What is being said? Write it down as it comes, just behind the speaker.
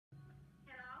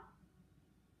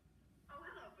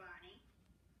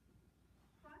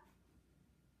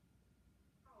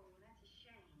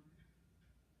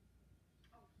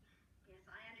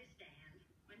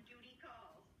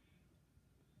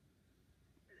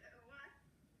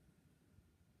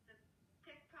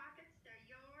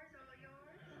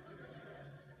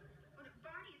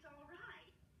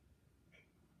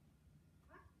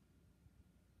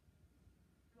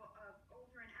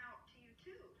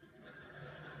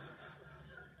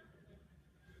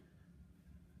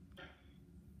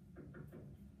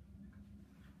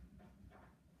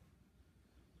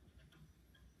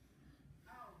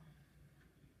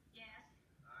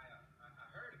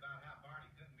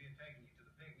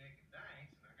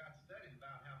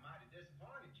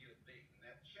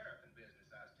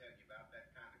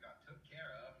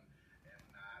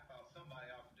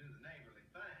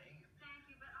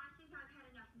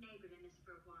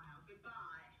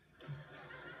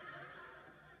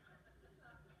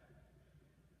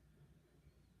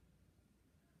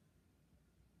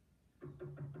And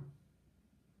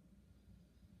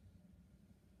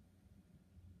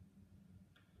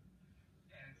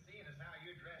seeing as how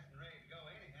you're dressed and ready to go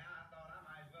anyhow, I thought I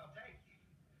might as well take you.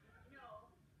 No.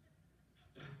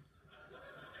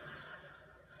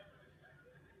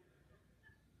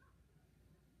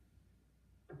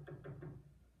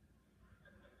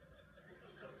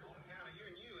 On account of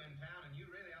you're new in town and you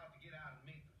really ought to get out and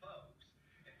meet the folks.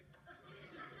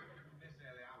 Miss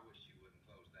Ellie, I wish you wouldn't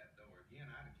close that door again.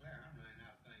 I declare I'm running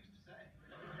out of things to say.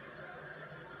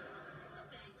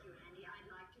 Thank you, Andy. I'd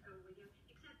like to go with you,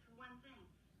 except for one thing.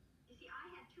 You see, I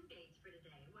had 2 dates for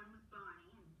today, one with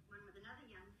Barney and one with another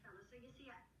young fellow. So you see,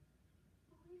 well,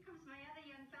 here comes my other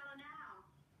young fellow now.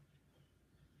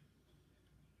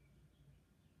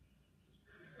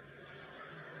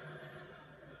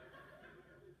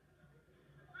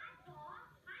 Hi, Paul.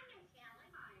 Hi, Miss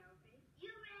Ellie. Hi, Opie.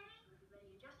 You ready? I'll be ready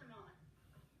in just a moment.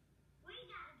 We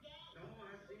got a date. Oh,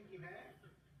 I think you have.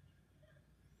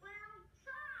 Well,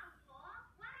 so long, Paul.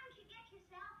 Why don't you get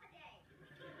yourself a date?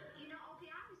 You know, Opie,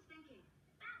 I was thinking,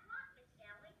 About what, Miss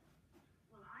Ellie?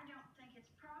 well, I don't think it's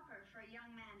proper for a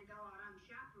young man to go out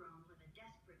unchaperoned with a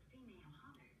desperate female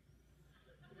hunter.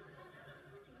 What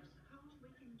do you suppose we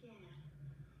can get?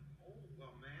 Oh,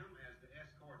 well, ma'am, as the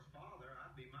escort's father,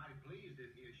 I'd be mighty pleased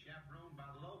if you chaperoned by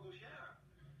the